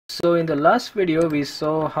So in the last video we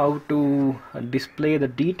saw how to display the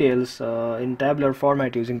details in tabular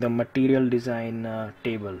format using the material design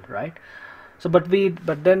table, right? So but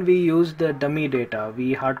then we used the dummy data.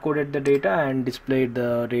 We hard-coded the data and displayed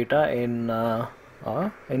the data in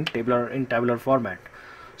tabular format.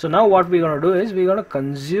 So now what we're gonna do is we're gonna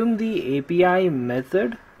consume the API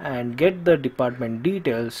method and get the department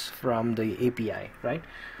details from the API, right?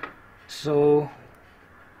 So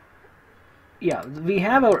yeah, we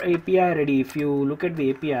have our API ready. If you look at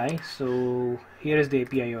the API, so here is the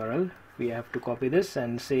API URL. We have to copy this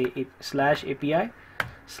and say it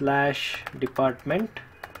 /API/department.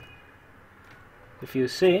 If you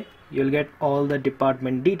say, you'll get all the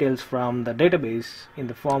department details from the database in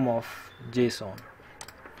the form of JSON.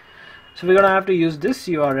 So we're gonna have to use this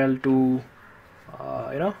URL to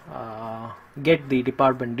get the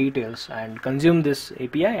department details and consume this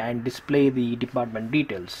API and display the department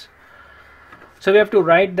details. So we have to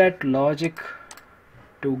write that logic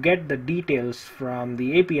to get the details from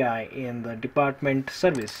the API in the department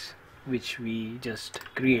service which we just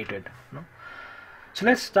created. So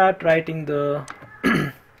let's start writing the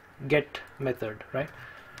get method, right?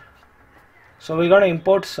 So we're going to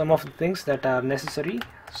import some of the things that are necessary.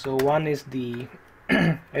 So one is the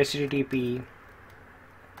HTTP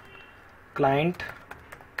client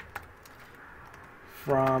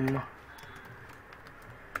from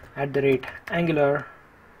 @Angular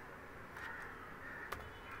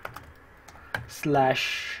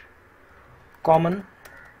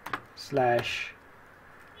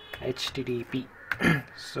 /common/HTTP.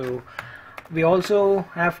 So we also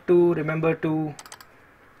have to remember to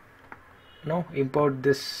import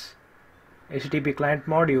this HTTP client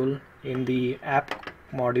module in the app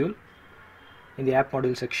module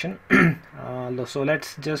section. So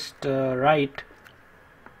let's just write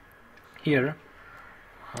here.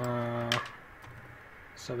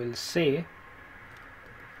 So we'll say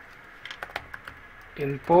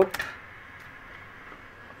import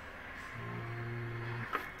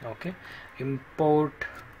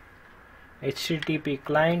HTTP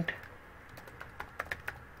client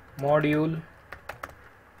module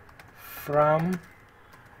from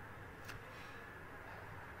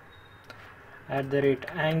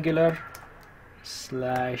 @Angular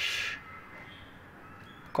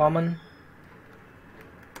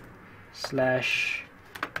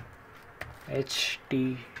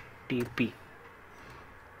 /common/HTTP.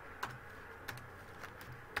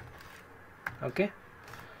 Okay,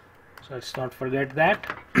 so let's not forget that.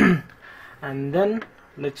 And then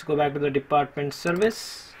let's go back to the department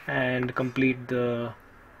service and complete the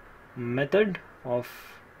method of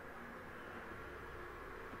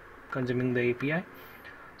consuming the API.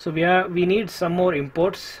 So we need some more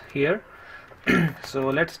imports here. So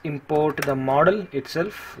let's import the model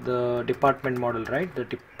itself, the department model, right? The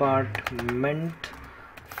department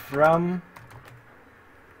from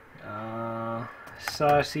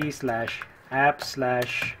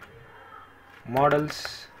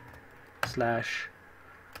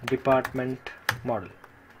sarc/app/models/department model.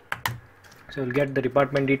 So we'll get the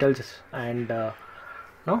department details and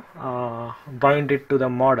bind it to the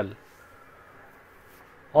model.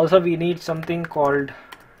 Also we need something called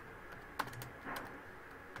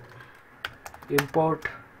import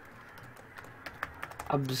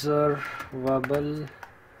observable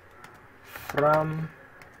from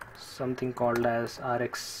something called as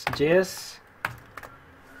RxJS.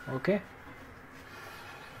 Okay,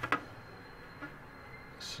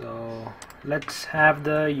 so let's have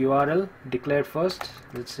the URL declared first.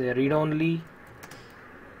 Let's say read only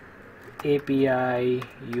API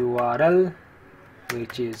URL,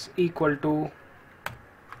 which is equal to,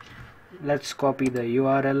 let's copy the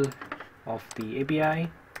URL of the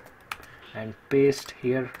API and paste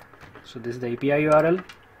here. So this is the API URL.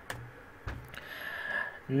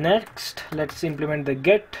 Next, let's implement the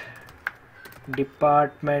get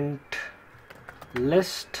department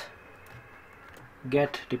list.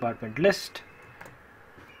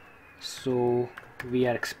 So we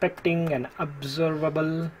are expecting an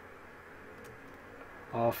observable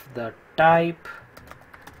of the type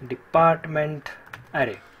department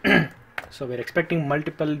array. So we're expecting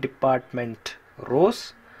multiple department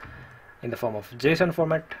rows in the form of JSON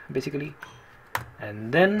format basically.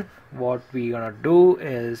 And then what we're gonna do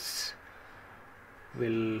is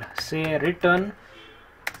we'll say return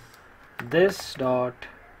this dot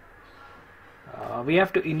we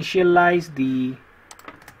have to initialize the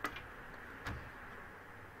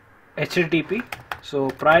HTTP. So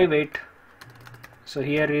private, so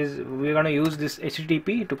here is we're gonna use this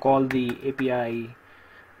HTTP to call the API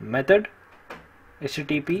method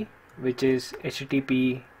HTTP, which is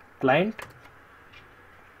HTTP client,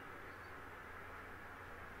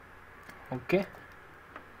 okay,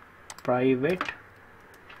 private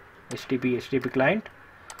HTTP client.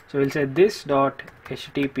 So we'll say this dot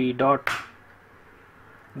HTTP dot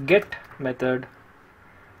get method,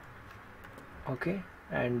 okay,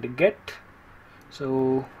 and get.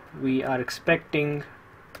 So we are expecting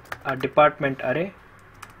a department array,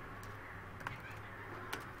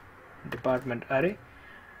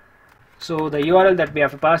 so the URL that we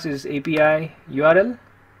have to pass is API URL,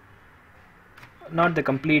 not the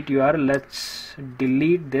complete URL. Let's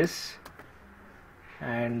delete this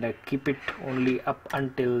and keep it only up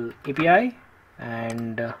until API,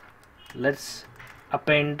 and let's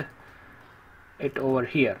append it over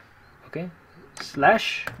here, okay,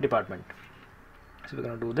 slash department. So we're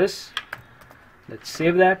going to do this. Let's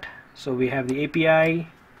save that. So we have the API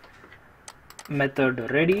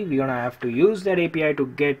method ready. We're gonna have to use that API to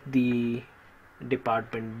get the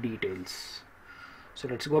department details. So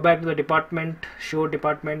let's go back to the department, show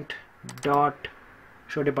department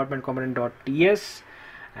component dot ts,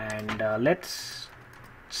 and let's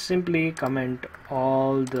simply comment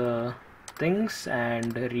all the things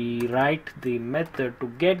and rewrite the method to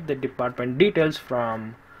get the department details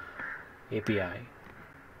from API.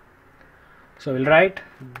 So we'll write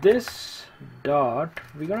this dot,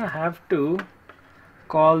 we're gonna have to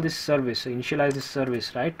call this service, initialize this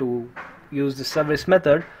service, right, to use the service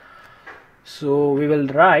method. So we will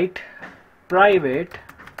write private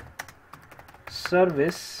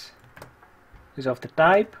service is of the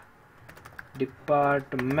type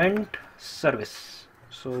department service.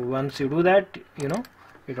 So once you do that, you know,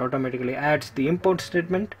 it automatically adds the import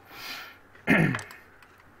statement.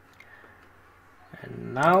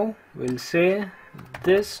 And now we'll say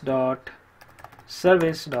this dot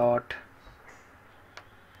service dot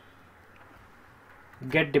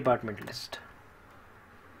get department list.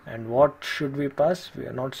 And what should we pass? We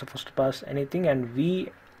are not supposed to pass anything, and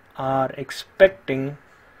we are expecting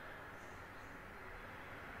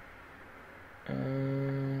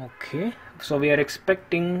okay, so we are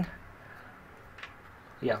expecting,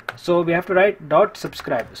 yeah, so we have to write dot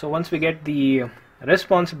subscribe. So once we get the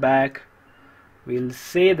response back, we'll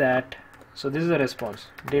say that, so this is the response,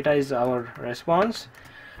 data is our response.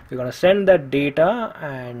 We're going to send that data,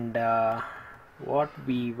 and what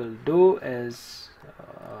we will do is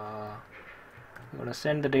we're going to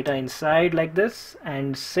send the data inside like this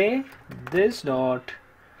and say this dot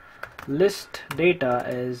list data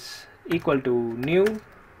is equal to new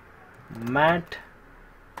mat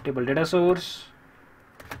table data source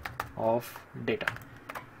of data.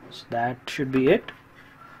 So that should be it.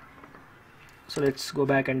 So let's go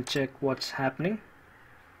back and check what's happening.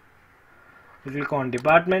 We click on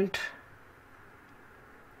department,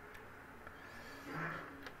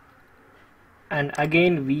 and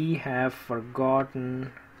again we have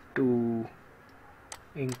forgotten to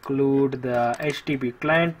include the HTTP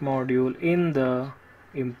client module in the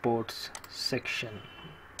imports section.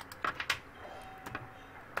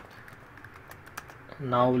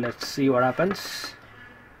 Now let's see what happens.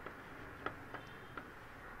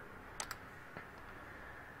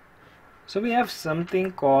 So we have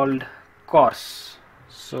something called course.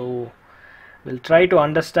 So we'll try to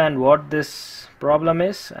understand what this problem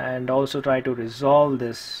is and also try to resolve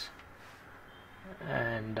this,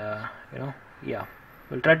 and you know, yeah,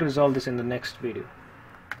 we'll try to resolve this in the next video.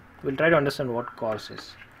 We'll try to understand what course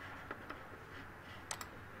is.